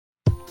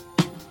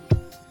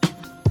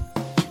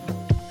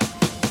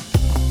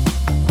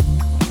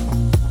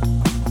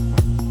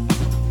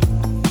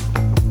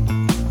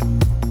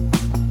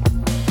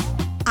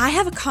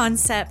have a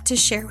concept to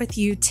share with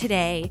you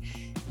today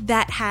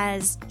that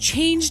has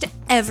changed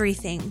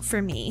everything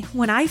for me.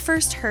 When I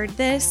first heard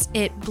this,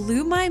 it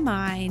blew my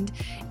mind.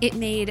 It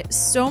made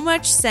so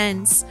much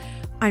sense.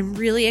 I'm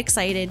really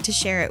excited to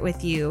share it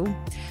with you.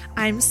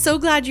 I'm so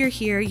glad you're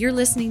here. You're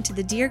listening to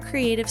the Dear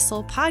Creative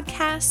Soul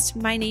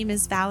podcast. My name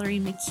is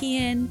Valerie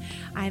McKeon.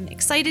 I'm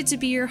excited to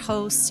be your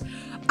host.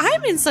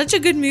 I'm in such a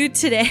good mood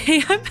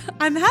today.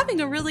 I'm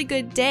having a really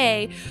good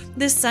day.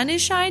 The sun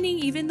is shining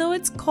even though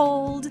it's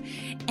cold.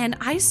 And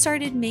I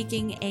started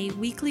making a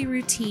weekly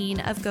routine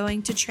of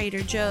going to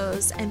Trader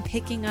Joe's and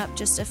picking up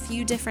just a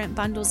few different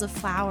bundles of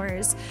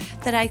flowers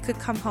that I could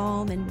come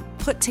home and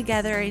put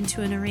together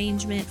into an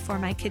arrangement for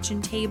my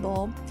kitchen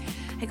table.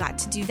 I got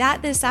to do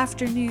that this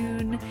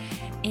afternoon,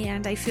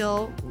 and I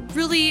feel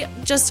really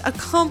just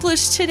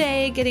accomplished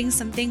today, getting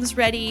some things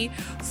ready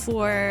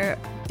for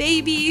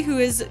baby who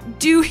is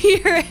due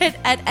here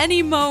at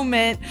any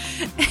moment.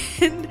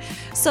 And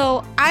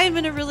so I'm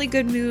in a really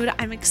good mood.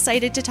 I'm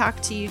excited to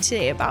talk to you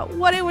today about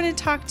what I want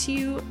to talk to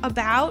you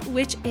about,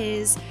 which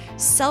is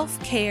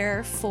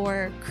self-care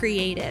for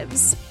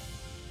creatives.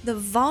 The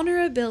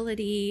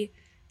vulnerability,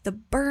 the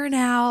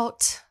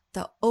burnout,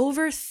 the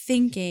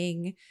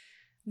overthinking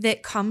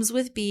that comes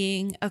with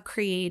being a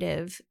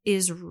creative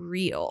is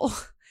real.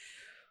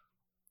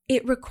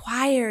 It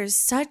requires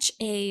such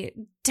a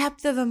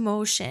depth of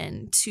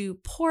emotion to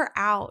pour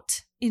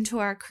out into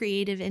our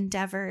creative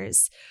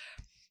endeavors,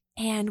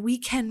 and we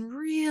can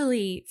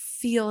really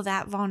feel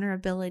that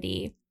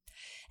vulnerability.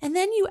 And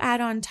then you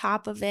add on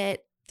top of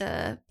it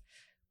the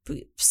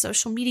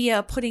social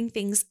media, putting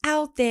things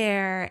out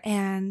there,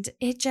 and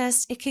it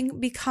can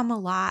become a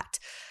lot.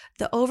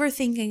 The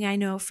overthinking, I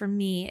know for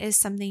me, is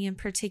something in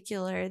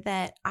particular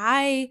that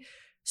I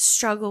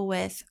struggle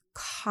with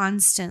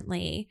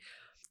constantly.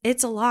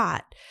 It's a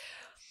lot.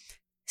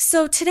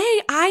 So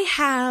today I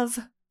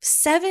have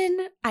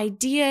 7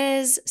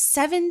 ideas,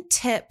 7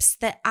 tips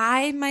that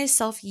I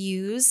myself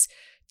use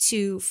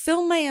to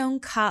fill my own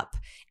cup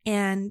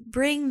and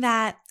bring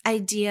that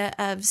idea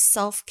of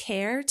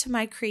self-care to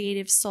my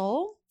creative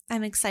soul.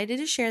 I'm excited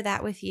to share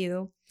that with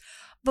you.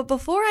 But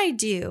before I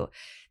do,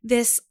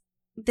 this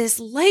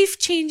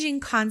life-changing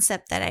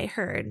concept that I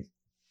heard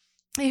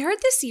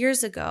this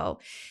years ago,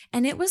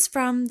 and it was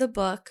from the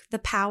book, The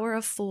Power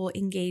of Full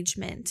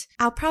Engagement.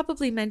 I'll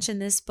probably mention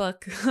this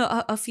book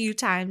a few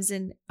times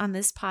on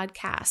this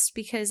podcast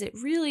because it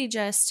really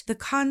the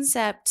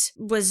concept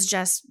was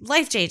just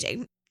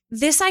life-changing.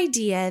 This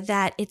idea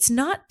that it's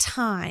not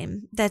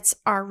time that's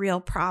our real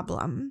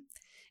problem,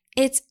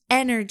 it's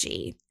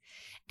energy.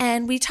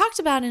 And we talked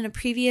about in a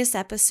previous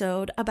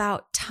episode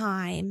about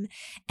time,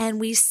 and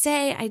we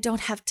say, I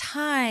don't have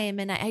time,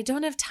 and I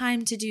don't have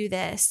time to do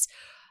this.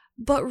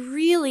 But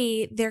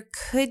really, there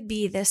could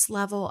be this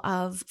level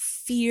of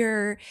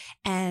fear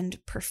and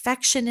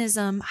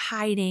perfectionism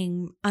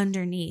hiding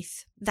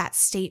underneath that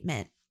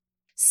statement.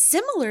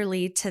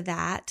 Similarly to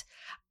that,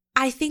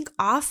 I think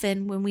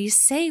often when we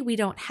say we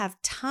don't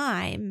have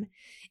time,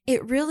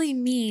 it really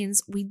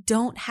means we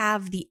don't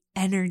have the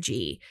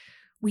energy.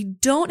 We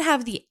don't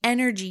have the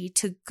energy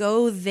to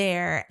go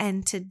there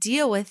and to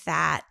deal with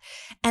that.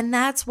 And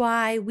that's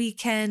why we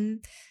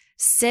can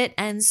sit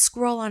and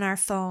scroll on our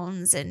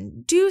phones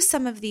and do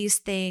some of these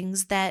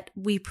things that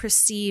we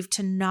perceive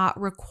to not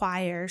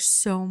require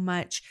so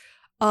much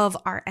of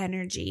our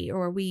energy,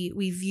 or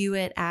we view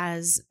it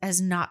as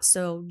not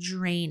so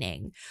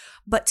draining,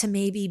 but to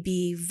maybe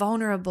be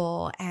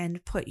vulnerable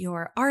and put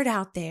your art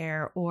out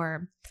there,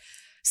 or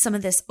some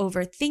of this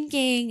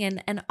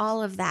overthinking and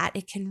all of that,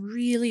 it can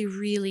really,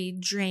 really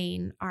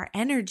drain our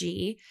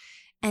energy.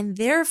 And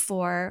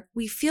therefore,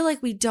 we feel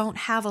like we don't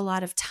have a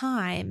lot of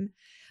time,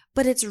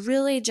 but it's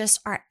really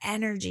just our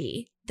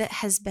energy that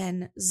has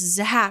been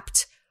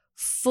zapped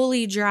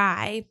fully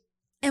dry.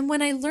 And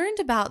when I learned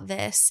about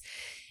this,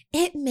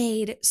 it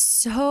made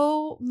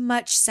so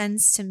much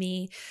sense to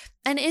me.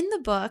 And in the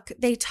book,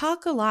 they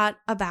talk a lot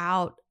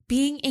about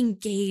being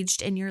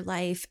engaged in your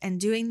life and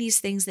doing these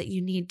things that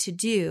you need to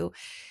do.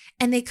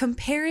 And they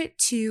compare it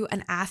to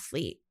an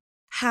athlete,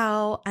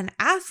 how an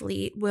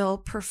athlete will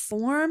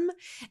perform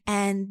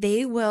and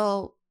they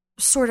will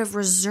sort of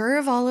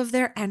reserve all of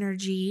their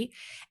energy,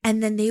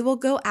 and then they will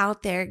go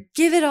out there,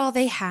 give it all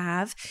they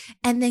have,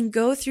 and then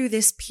go through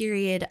this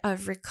period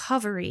of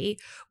recovery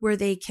where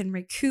they can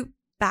recoup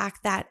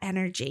back that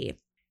energy.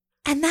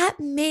 And that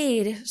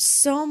made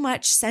so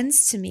much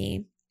sense to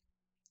me.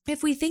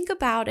 If we think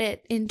about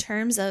it in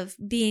terms of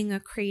being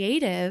a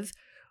creative,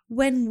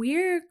 when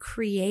we're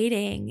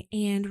creating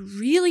and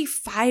really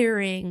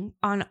firing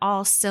on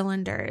all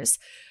cylinders,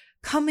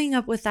 coming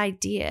up with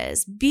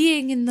ideas,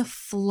 being in the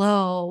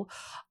flow,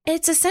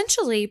 it's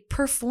essentially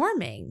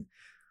performing.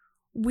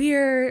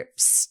 We're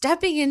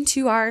stepping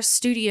into our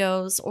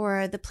studios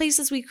or the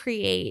places we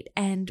create,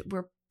 and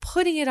we're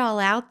putting it all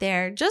out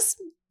there,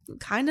 just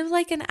kind of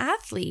like an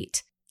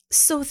athlete.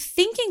 So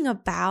thinking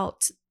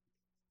about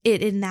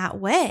it in that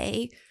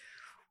way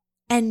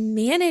and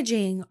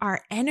managing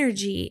our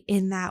energy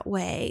in that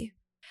way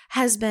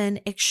has been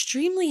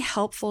extremely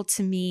helpful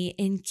to me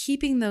in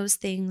keeping those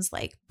things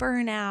like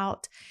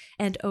burnout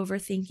and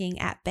overthinking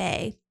at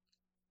bay.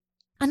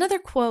 Another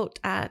quote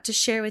to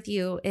share with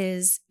you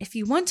is, if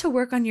you want to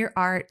work on your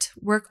art,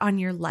 work on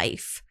your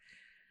life.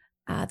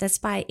 That's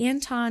by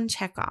Anton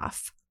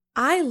Chekhov.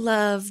 I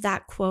love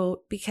that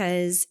quote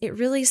because it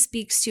really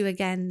speaks to,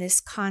 again,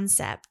 this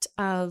concept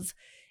of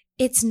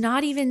it's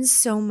not even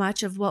so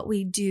much of what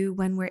we do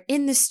when we're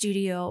in the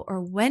studio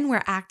or when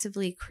we're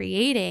actively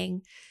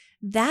creating.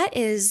 That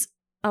is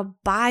a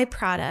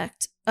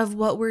byproduct of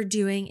what we're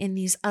doing in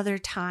these other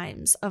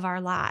times of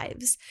our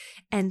lives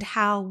and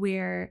how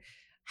we're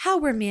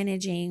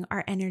managing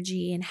our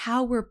energy and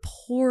how we're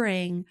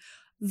pouring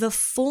the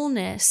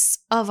fullness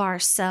of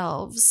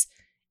ourselves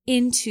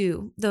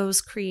into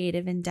those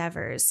creative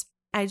endeavors.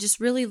 I just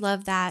really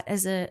love that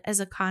as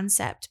a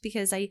concept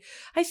because I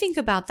think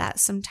about that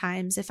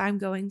sometimes if I'm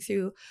going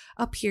through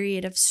a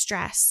period of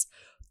stress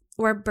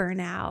or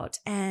burnout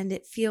and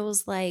it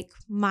feels like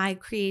my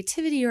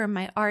creativity or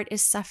my art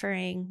is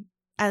suffering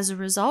as a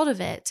result of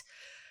it.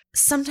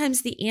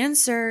 Sometimes the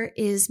answer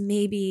is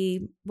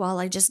maybe, well,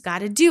 I just got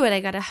to do it.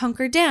 I got to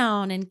hunker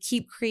down and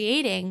keep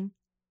creating.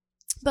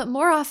 But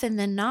more often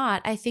than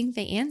not, I think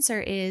the answer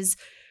is,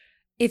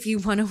 if you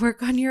want to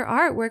work on your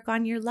art, work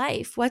on your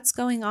life. What's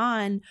going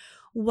on?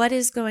 What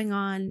is going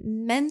on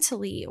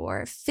mentally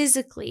or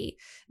physically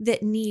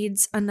that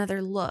needs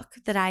another look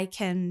that I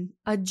can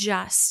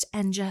adjust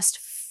and just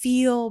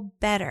feel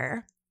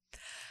better?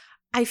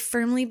 I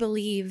firmly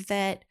believe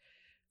that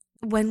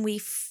when we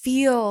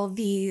feel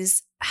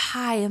these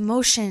high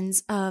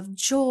emotions of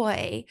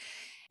joy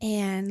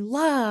and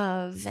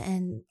love,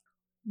 and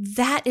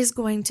that is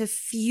going to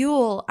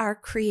fuel our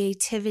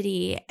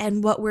creativity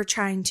and what we're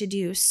trying to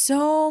do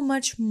so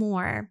much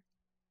more.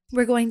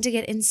 We're going to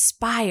get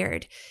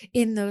inspired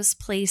in those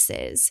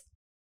places.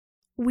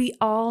 We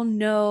all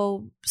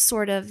know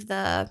sort of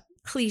the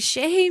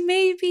cliche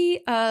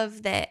maybe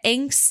of the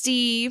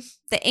angsty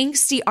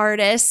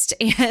artist,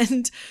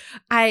 and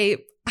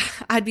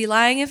I'd be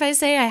lying if I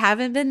say I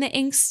haven't been the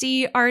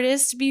angsty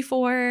artist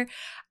before.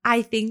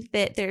 I think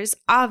that there's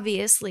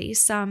obviously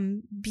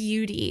some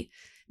beauty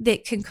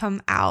that can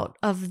come out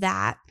of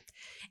that.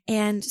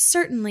 And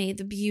certainly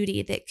the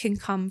beauty that can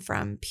come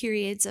from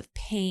periods of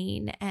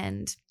pain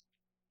and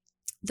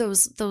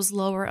those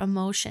lower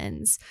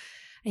emotions.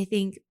 I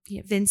think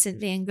Vincent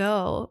van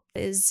Gogh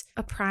is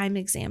a prime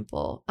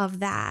example of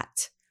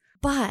that.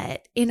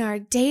 But in our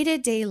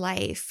day-to-day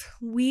life,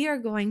 we are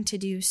going to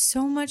do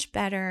so much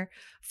better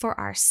for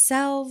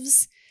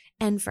ourselves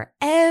and for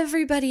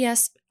everybody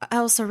else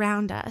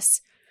around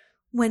us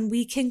when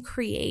we can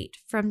create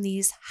from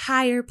these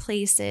higher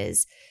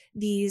places,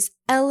 these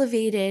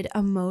elevated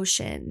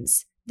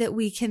emotions that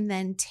we can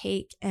then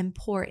take and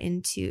pour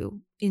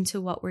into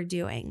what we're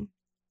doing.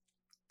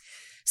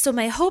 So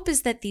my hope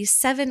is that these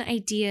 7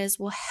 ideas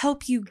will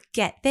help you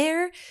get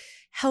there,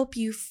 help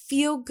you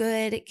feel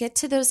good, get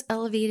to those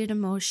elevated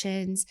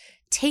emotions,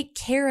 take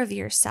care of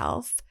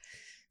yourself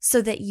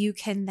so that you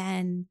can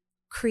then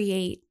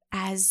create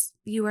as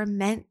you are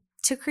meant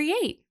to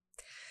create.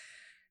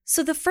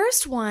 So the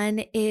first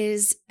one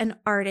is an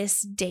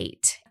artist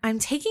date. I'm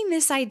taking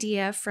this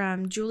idea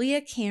from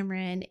Julia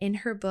Cameron in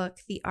her book,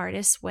 The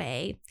Artist's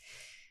Way.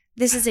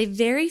 This is a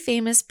very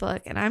famous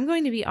book, and I'm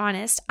going to be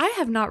honest, I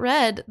have not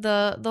read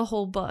the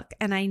whole book,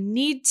 and I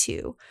need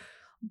to.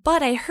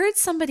 But I heard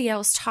somebody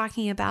else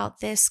talking about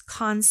this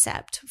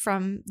concept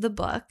from the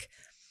book,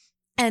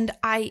 and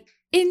I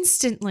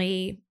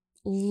instantly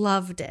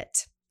loved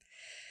it.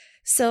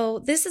 So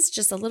this is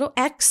just a little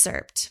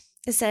excerpt.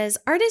 It says,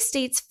 artist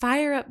dates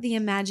fire up the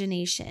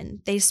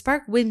imagination. They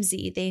spark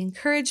whimsy. They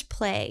encourage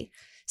play.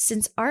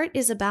 Since art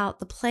is about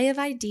the play of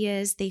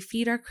ideas, they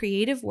feed our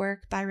creative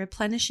work by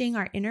replenishing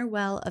our inner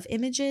well of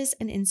images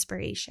and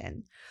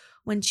inspiration.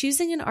 When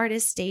choosing an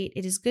artist date,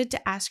 it is good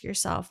to ask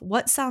yourself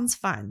what sounds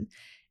fun,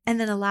 and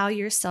then allow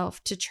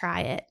yourself to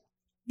try it.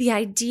 The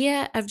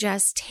idea of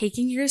just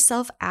taking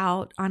yourself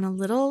out on a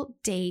little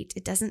date,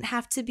 it doesn't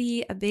have to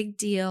be a big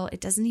deal. It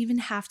doesn't even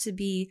have to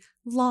be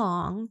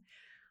long,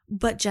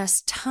 but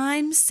just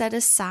time set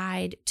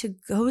aside to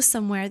go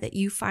somewhere that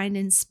you find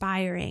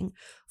inspiring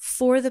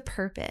for the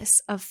purpose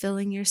of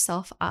filling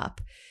yourself up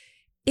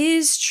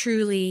is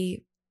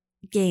truly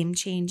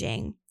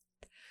game-changing.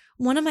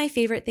 One of my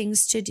favorite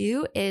things to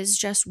do is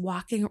just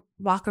walk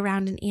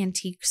around an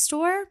antique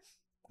store.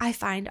 I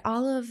find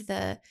all of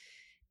the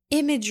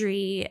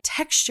imagery,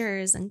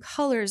 textures, and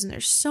colors, and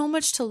there's so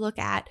much to look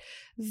at,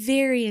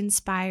 very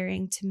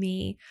inspiring to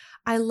me.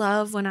 I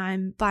love when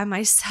I'm by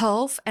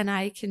myself and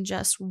I can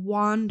just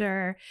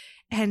wander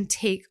and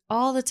take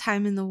all the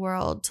time in the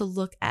world to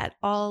look at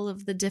all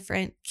of the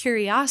different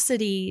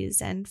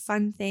curiosities and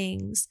fun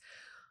things.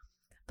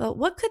 But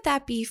what could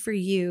that be for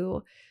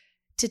you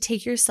to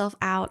take yourself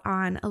out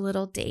on a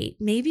little date?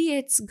 Maybe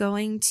it's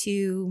going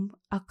to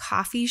a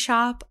coffee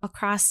shop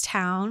across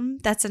town.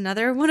 That's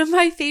another one of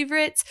my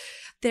favorites.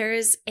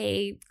 There's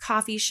a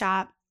coffee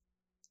shop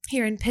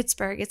here in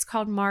Pittsburgh. It's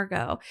called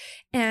Margot,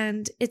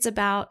 and it's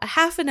about a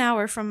half an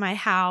hour from my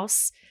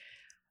house.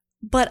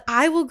 but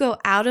I will go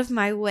out of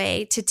my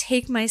way to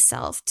take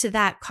myself to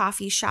that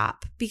coffee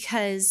shop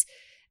because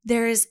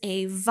there is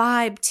a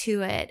vibe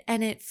to it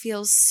and it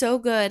feels so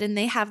good. And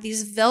they have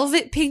these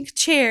velvet pink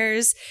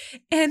chairs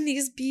and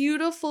these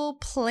beautiful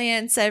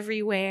plants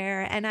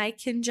everywhere. And I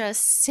can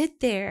just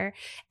sit there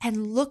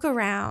and look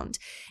around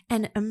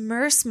and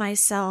immerse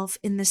myself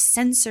in the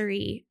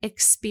sensory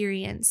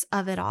experience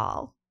of it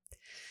all.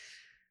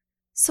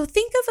 So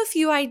think of a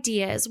few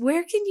ideas.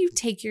 Where can you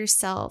take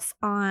yourself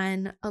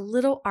on a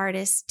little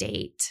artist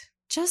date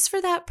just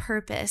for that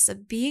purpose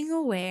of being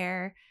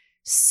aware,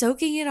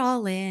 soaking it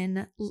all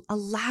in,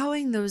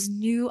 allowing those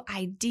new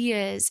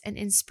ideas and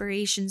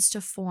inspirations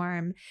to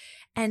form,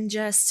 and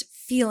just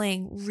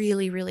feeling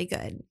really, really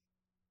good.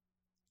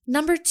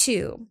 Number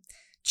 2,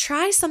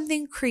 try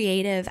something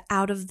creative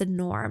out of the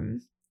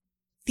norm.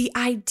 The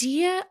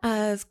idea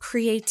of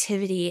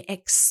creativity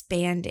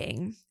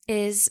expanding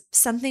is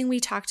something we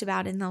talked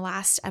about in the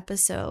last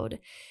episode.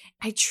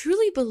 I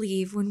truly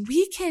believe when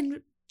we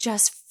can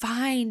just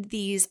find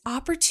these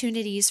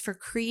opportunities for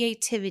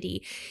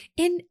creativity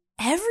in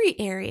every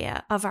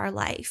area of our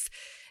life,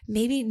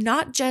 maybe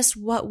not just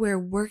what we're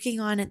working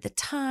on at the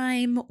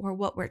time or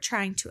what we're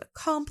trying to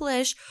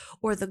accomplish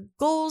or the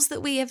goals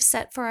that we have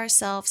set for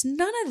ourselves,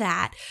 none of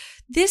that.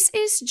 This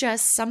is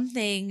just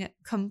something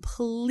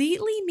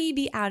completely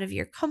maybe out of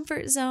your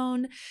comfort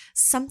zone,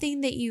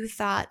 something that you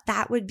thought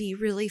that would be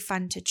really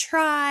fun to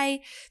try.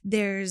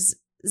 There's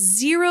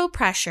zero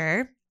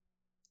pressure.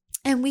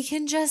 And we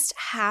can just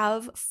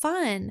have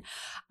fun.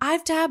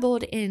 I've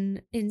dabbled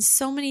in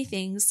so many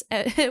things.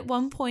 At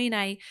one point,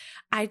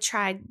 I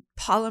tried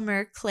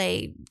polymer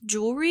clay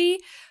jewelry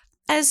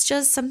as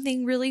just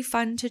something really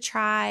fun to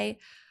try.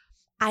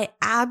 I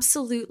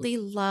absolutely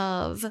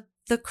love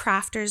the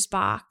Crafter's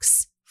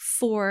Box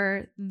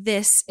for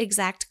this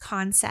exact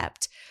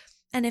concept.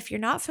 And if you're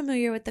not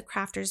familiar with the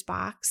Crafter's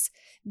Box,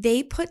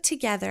 they put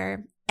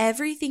together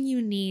everything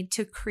you need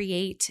to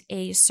create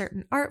a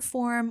certain art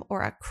form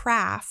or a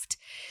craft.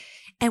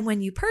 And when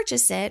you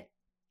purchase it,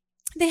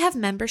 they have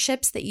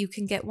memberships that you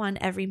can get one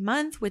every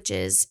month, which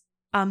is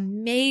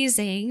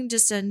amazing.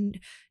 Just a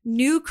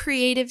new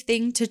creative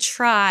thing to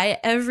try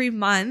every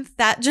month.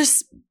 That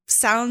just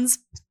sounds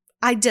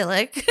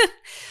idyllic.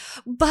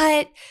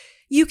 But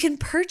you can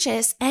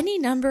purchase any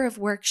number of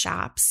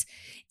workshops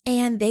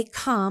and they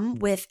come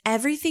with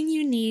everything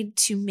you need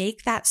to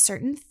make that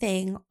certain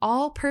thing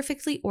all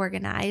perfectly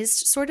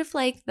organized, sort of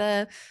like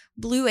the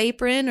Blue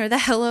Apron or the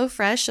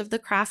HelloFresh of the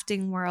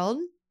crafting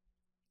world,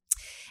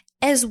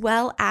 as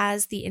well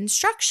as the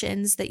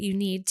instructions that you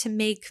need to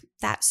make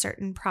that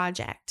certain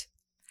project.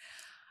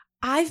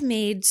 I've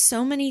made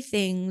so many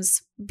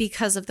things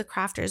because of the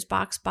Crafter's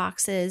Box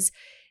boxes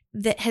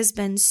that has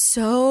been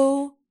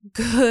so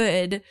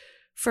good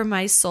for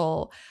my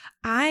soul.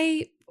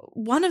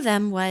 One of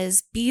them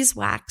was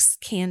beeswax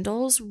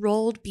candles,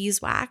 rolled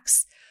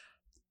beeswax.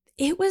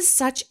 It was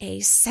such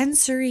a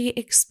sensory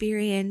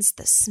experience.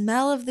 The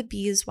smell of the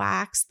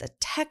beeswax, the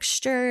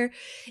texture.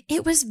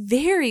 It was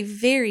very,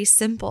 very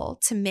simple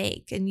to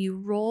make. And you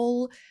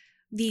roll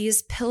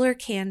these pillar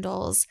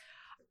candles.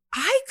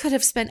 I could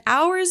have spent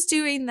hours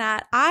doing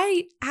that.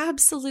 I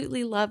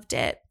absolutely loved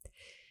it.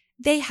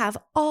 They have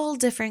all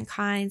different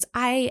kinds.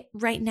 I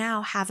right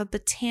now have a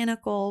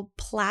botanical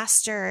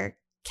plaster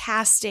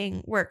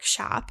casting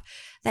workshop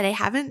that I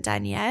haven't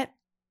done yet.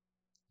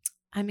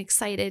 I'm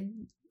excited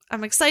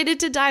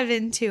to dive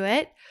into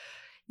it.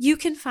 You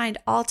can find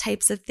all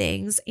types of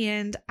things.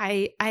 And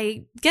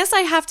I guess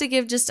I have to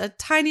give just a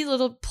tiny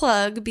little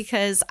plug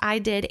because I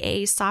did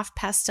a soft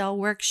pastel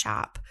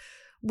workshop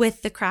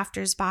with the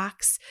Crafter's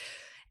Box.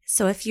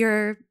 So if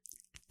you're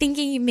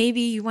thinking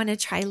maybe you want to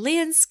try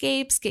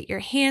landscapes, get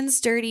your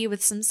hands dirty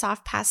with some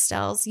soft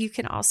pastels, you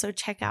can also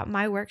check out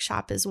my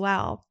workshop as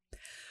well.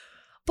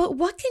 But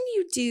what can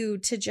you do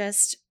to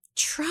just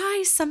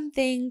try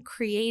something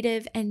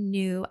creative and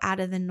new out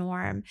of the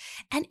norm?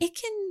 And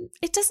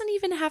it doesn't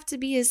even have to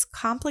be as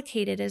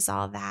complicated as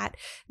all that.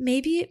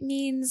 Maybe it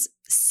means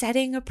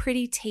setting a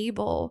pretty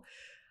table,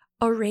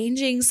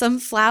 arranging some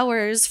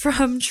flowers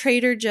from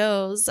Trader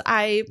Joe's.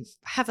 I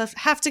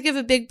have to give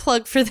a big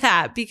plug for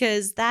that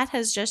because that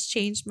has just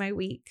changed my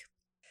week.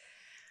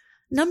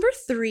 Number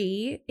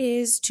 3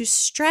 is to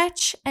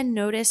stretch and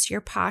notice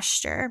your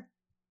posture.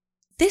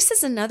 This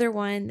is another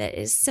one that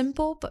is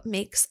simple but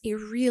makes a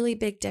really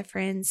big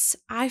difference.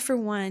 I, for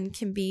one,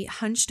 can be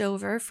hunched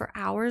over for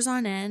hours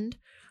on end,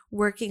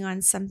 working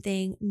on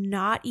something,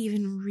 not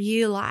even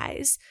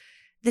realize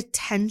the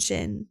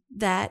tension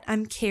that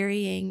I'm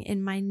carrying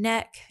in my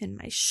neck and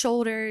my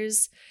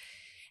shoulders.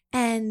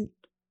 And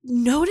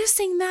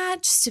noticing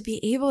that, just to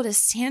be able to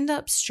stand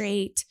up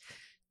straight,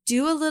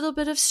 do a little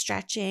bit of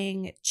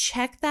stretching,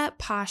 check that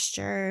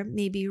posture,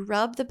 maybe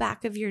rub the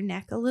back of your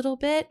neck a little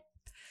bit.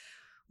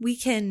 We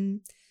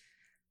can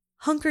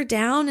hunker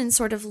down and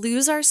sort of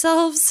lose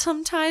ourselves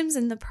sometimes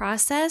in the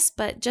process,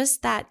 but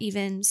just that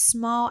even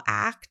small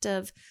act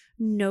of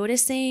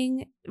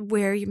noticing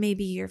where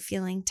maybe you're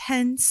feeling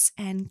tense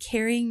and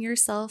carrying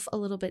yourself a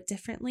little bit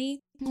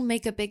differently will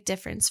make a big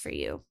difference for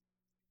you.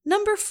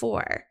 Number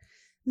 4,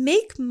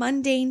 make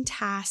mundane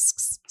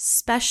tasks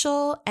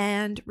special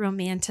and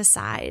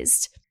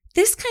romanticized.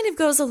 This kind of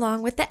goes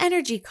along with the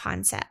energy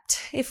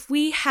concept. If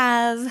we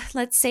have,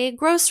 let's say,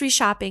 grocery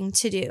shopping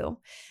to do,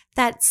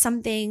 that's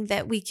something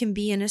that we can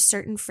be in a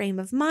certain frame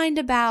of mind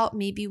about.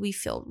 Maybe we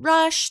feel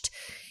rushed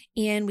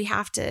and we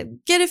have to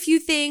get a few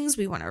things.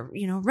 We want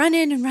to, run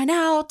in and run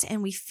out,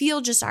 and we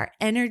feel just our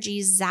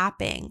energy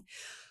zapping.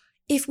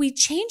 If we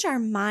change our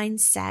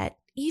mindset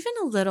even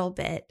a little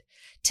bit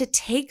to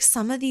take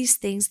some of these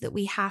things that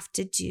we have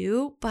to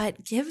do,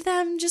 but give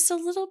them just a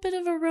little bit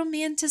of a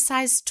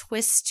romanticized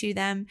twist to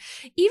them,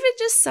 even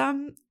just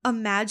some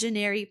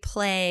imaginary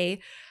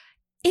play,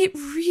 it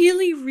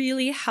really,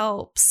 really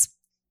helps.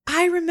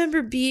 I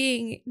remember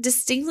being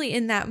distinctly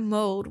in that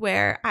mode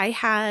where I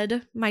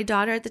had my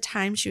daughter at the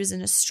time. She was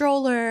in a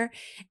stroller,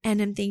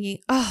 and I'm thinking,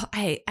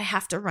 I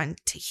have to run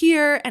to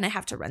here, and I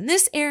have to run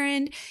this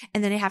errand,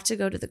 and then I have to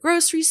go to the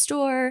grocery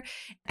store.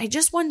 I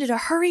just wanted to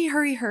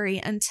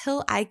hurry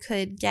until I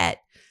could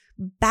get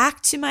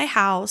back to my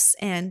house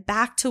and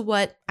back to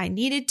what I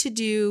needed to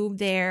do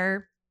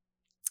there.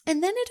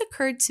 And then it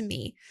occurred to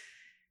me,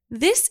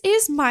 this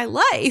is my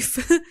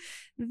life.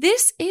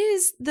 This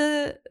is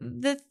the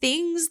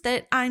things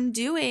that I'm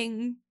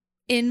doing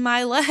in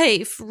my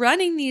life,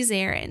 running these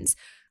errands.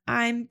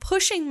 I'm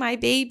pushing my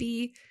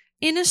baby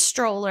in a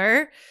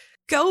stroller,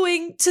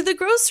 going to the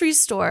grocery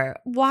store.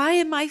 Why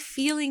am I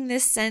feeling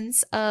this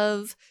sense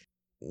of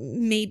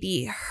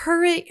maybe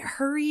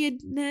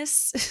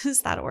hurriedness?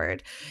 Is that a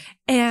word?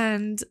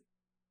 And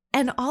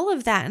all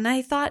of that. And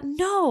I thought,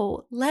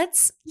 no,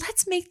 let's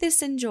make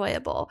this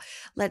enjoyable.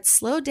 Let's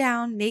slow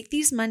down, make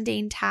these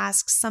mundane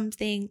tasks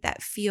something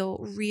that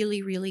feel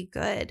really, really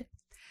good.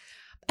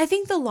 I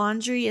think the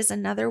laundry is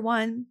another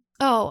one.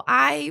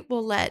 I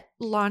will let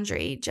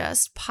laundry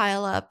just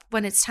pile up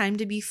when it's time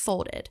to be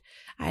folded.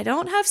 I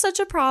don't have such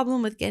a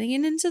problem with getting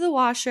it into the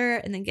washer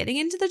and then getting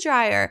into the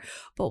dryer.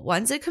 But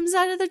once it comes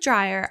out of the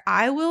dryer,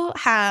 I will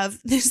have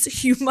this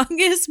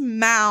humongous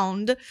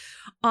mound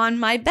on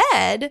my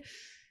bed.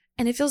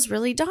 And it feels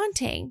really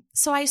daunting.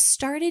 So I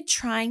started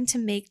trying to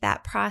make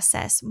that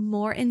process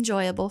more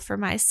enjoyable for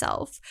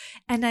myself.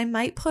 And I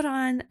might put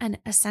on an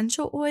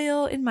essential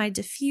oil in my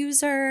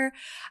diffuser.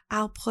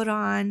 I'll put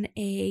on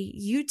a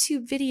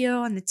YouTube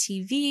video on the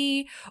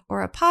TV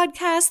or a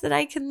podcast that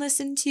I can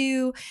listen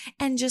to,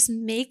 and just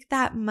make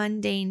that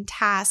mundane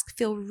task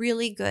feel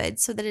really good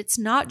so that it's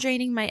not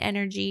draining my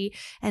energy.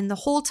 And the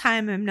whole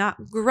time I'm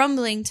not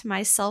grumbling to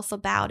myself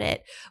about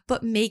it,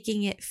 but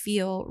making it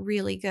feel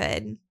really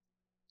good.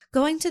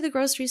 Going to the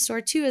grocery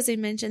store too, as I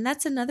mentioned,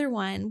 that's another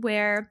one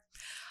where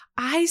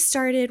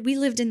we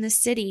lived in the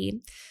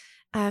city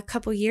a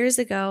couple years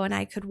ago, and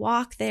I could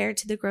walk there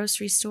to the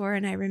grocery store.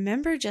 And I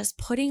remember just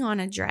putting on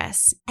a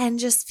dress and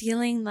just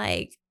feeling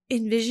like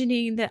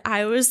envisioning that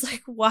I was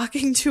like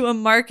walking to a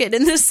market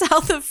in the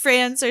south of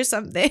France or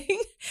something.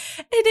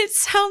 And it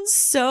sounds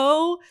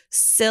so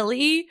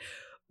silly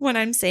when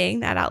I'm saying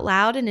that out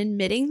loud and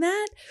admitting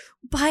that,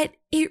 but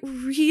it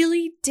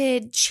really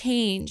did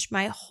change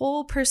my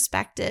whole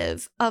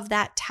perspective of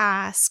that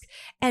task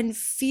and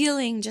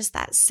feeling just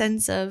that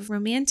sense of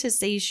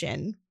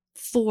romanticization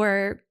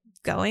for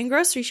going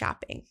grocery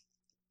shopping.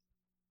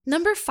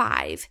 Number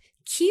 5,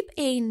 keep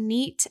a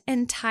neat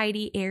and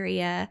tidy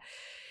area.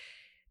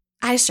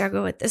 I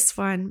struggle with this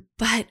one,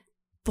 but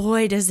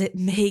boy, does it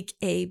make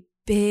a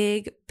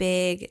big,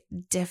 big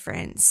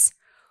difference.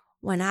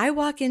 When I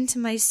walk into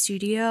my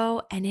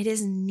studio and it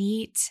is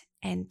neat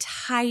and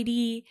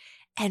tidy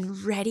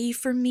and ready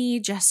for me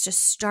just to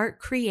start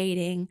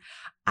creating,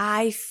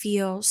 I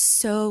feel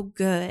so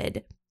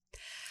good.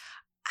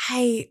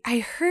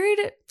 I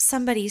heard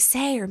somebody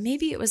say, or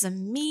maybe it was a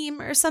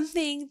meme or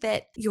something,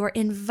 that your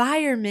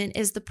environment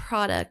is the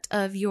product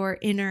of your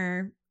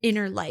inner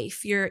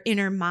life, your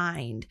inner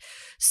mind.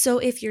 So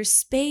if your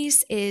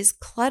space is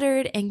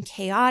cluttered and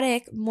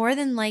chaotic, more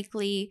than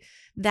likely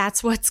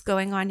that's what's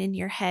going on in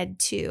your head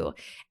too.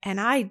 And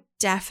I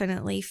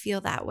definitely feel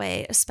that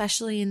way,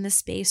 especially in the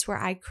space where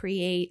I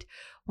create.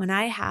 When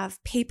I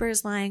have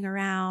papers lying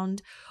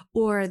around,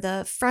 or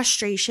the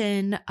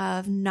frustration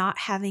of not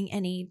having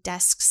any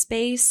desk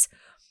space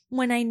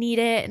when I need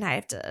it, and I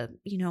have to,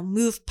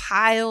 move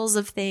piles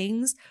of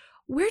things.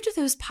 Where do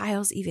those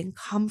piles even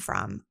come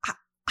from?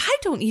 I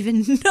don't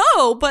even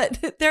know,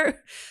 but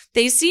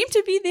they seem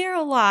to be there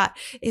a lot.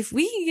 If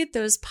we can get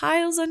those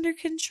piles under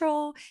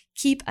control,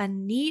 keep a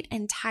neat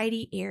and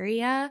tidy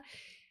area,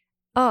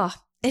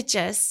 it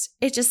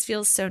just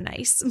feels so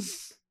nice.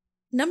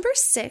 Number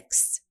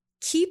 6,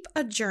 keep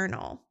a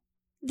journal.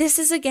 This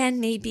is, again,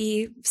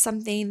 maybe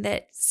something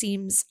that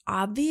seems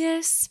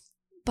obvious,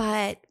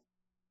 but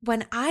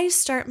when I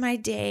start my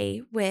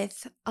day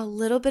with a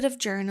little bit of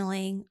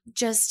journaling,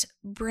 just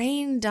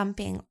brain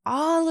dumping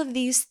all of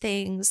these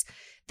things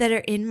that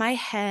are in my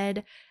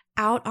head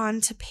out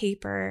onto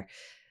paper,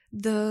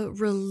 the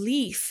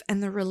relief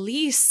and the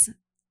release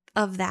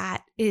of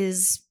that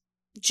is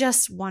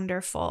just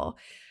wonderful.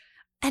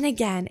 And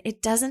again,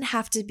 it doesn't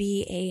have to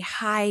be a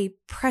high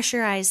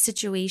pressurized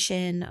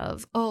situation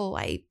of, oh,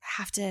 I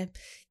have to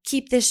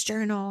keep this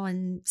journal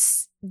and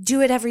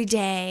do it every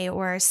day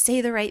or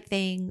say the right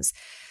things.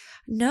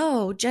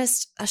 No,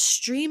 just a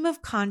stream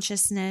of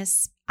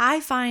consciousness. I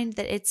find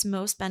that it's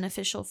most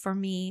beneficial for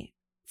me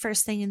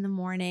first thing in the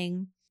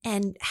morning.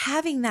 And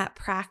having that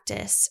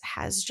practice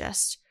has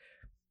just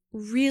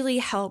really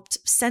helped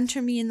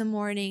center me in the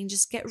morning,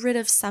 just get rid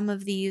of some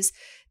of these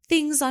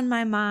things on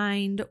my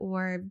mind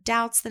or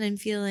doubts that I'm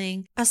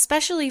feeling,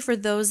 especially for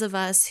those of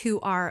us who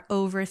are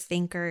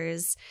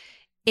overthinkers.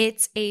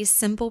 It's a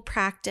simple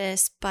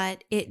practice,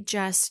 but it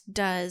just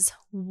does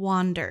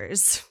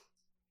wonders.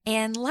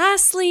 And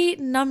lastly,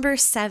 number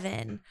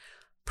 7,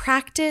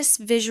 practice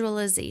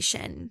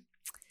visualization.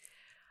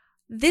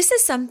 This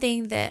is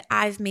something that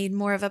I've made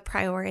more of a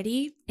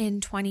priority in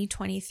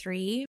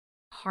 2023,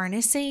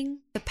 harnessing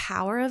the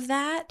power of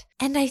that.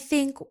 And I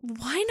think,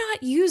 why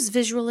not use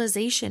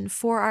visualization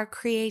for our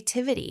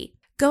creativity?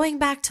 Going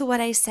back to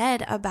what I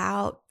said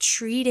about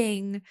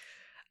treating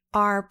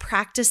our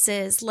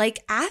practices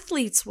like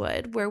athletes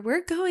would, where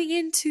we're going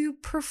in to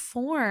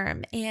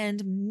perform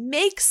and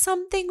make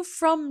something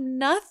from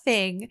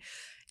nothing.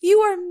 You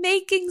are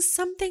making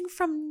something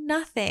from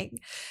nothing.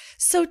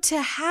 So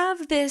to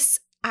have this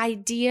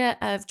idea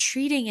of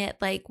treating it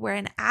like we're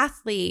an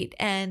athlete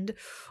and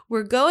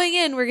we're going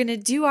in, we're going to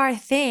do our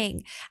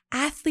thing.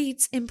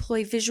 Athletes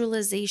employ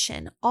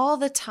visualization all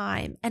the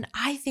time. And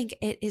I think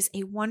it is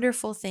a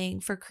wonderful thing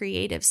for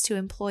creatives to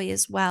employ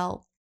as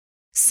well.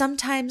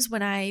 Sometimes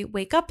when I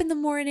wake up in the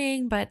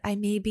morning, but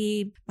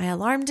my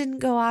alarm didn't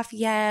go off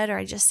yet, or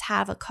I just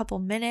have a couple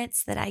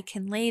minutes that I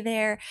can lay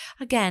there.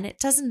 Again, it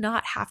does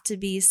not have to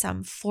be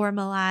some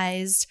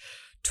formalized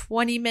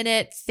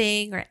 20-minute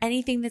thing or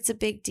anything that's a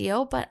big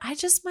deal, but I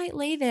just might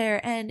lay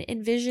there and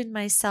envision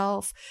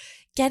myself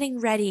getting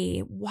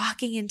ready,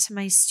 walking into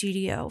my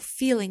studio,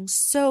 feeling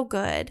so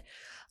good,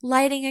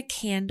 lighting a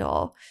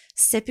candle,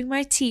 sipping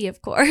my tea,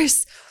 of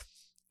course,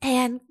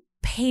 and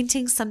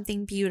painting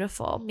something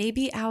beautiful.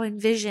 Maybe I'll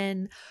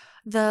envision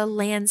the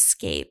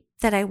landscape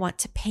that I want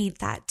to paint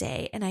that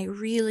day, and I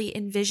really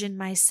envision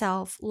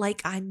myself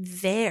like I'm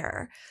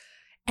there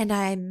and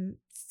I'm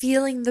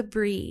feeling the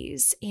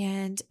breeze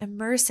and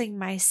immersing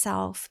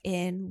myself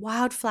in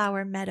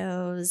wildflower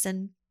meadows.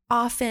 And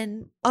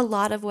often a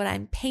lot of what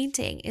I'm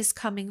painting is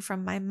coming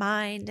from my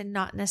mind and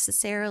not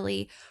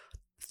necessarily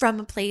from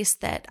a place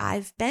that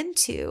I've been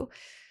to.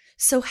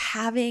 So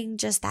having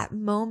just that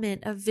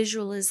moment of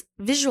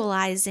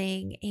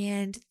visualizing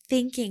and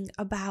thinking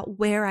about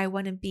where I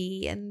want to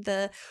be and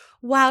the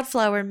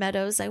wildflower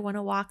meadows I want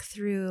to walk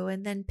through,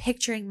 and then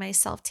picturing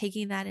myself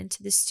taking that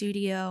into the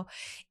studio,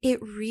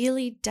 it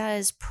really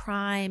does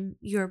prime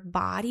your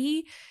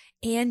body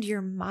and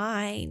your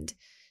mind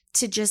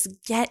to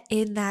just get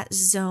in that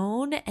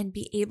zone and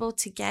be able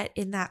to get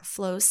in that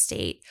flow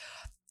state.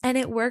 And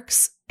it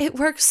works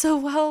so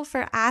well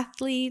for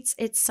athletes.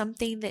 It's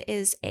something that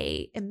is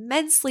an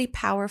immensely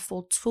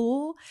powerful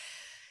tool.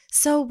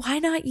 So why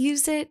not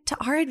use it to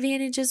our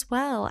advantage as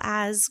well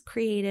as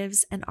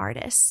creatives and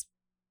artists?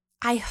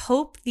 I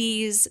hope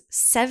these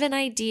 7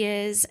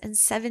 ideas and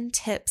 7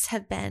 tips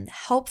have been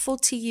helpful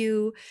to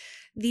you.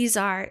 These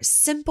are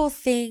simple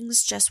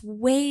things, just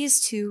ways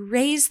to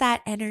raise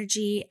that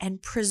energy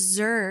and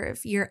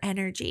preserve your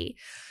energy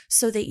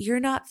so that you're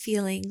not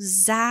feeling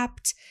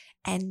zapped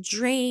and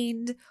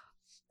drained,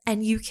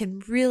 and you can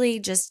really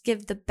just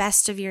give the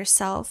best of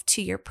yourself to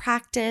your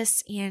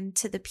practice and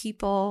to the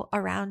people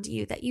around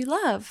you that you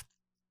love.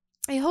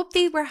 I hope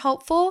they were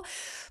helpful.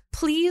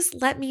 Please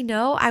let me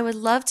know. I would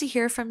love to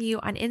hear from you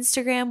on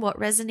Instagram what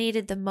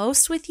resonated the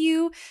most with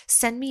you.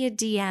 Send me a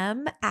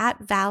DM at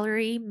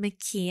Valerie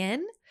McKeon.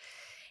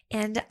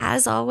 And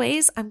as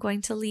always, I'm going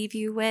to leave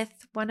you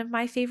with one of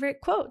my favorite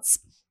quotes.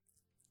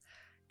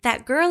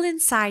 That girl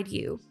inside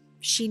you,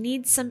 she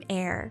needs some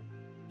air.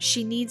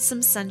 She needs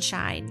some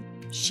sunshine.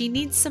 She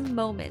needs some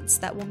moments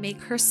that will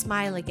make her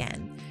smile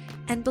again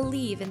and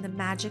believe in the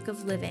magic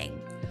of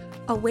living,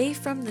 away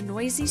from the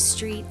noisy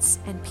streets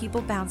and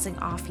people bouncing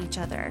off each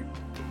other.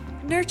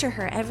 Nurture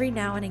her every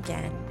now and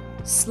again.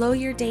 Slow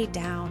your day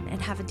down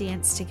and have a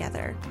dance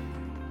together,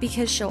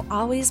 because she'll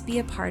always be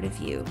a part of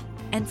you,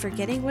 and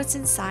forgetting what's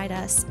inside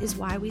us is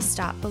why we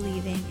stop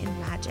believing in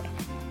magic.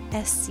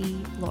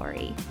 S.C.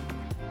 Laurie.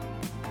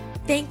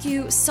 Thank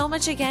you so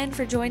much again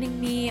for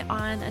joining me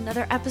on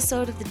another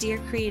episode of the Dear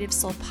Creative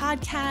Soul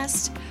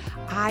podcast.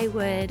 I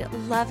would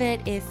love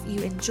it if you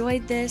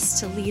enjoyed this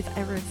to leave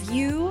a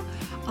review.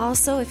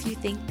 Also, if you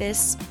think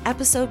this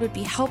episode would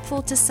be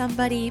helpful to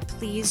somebody,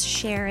 please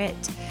share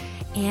it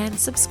and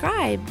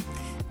subscribe.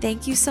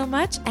 Thank you so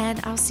much, and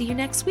I'll see you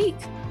next week.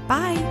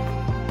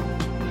 Bye.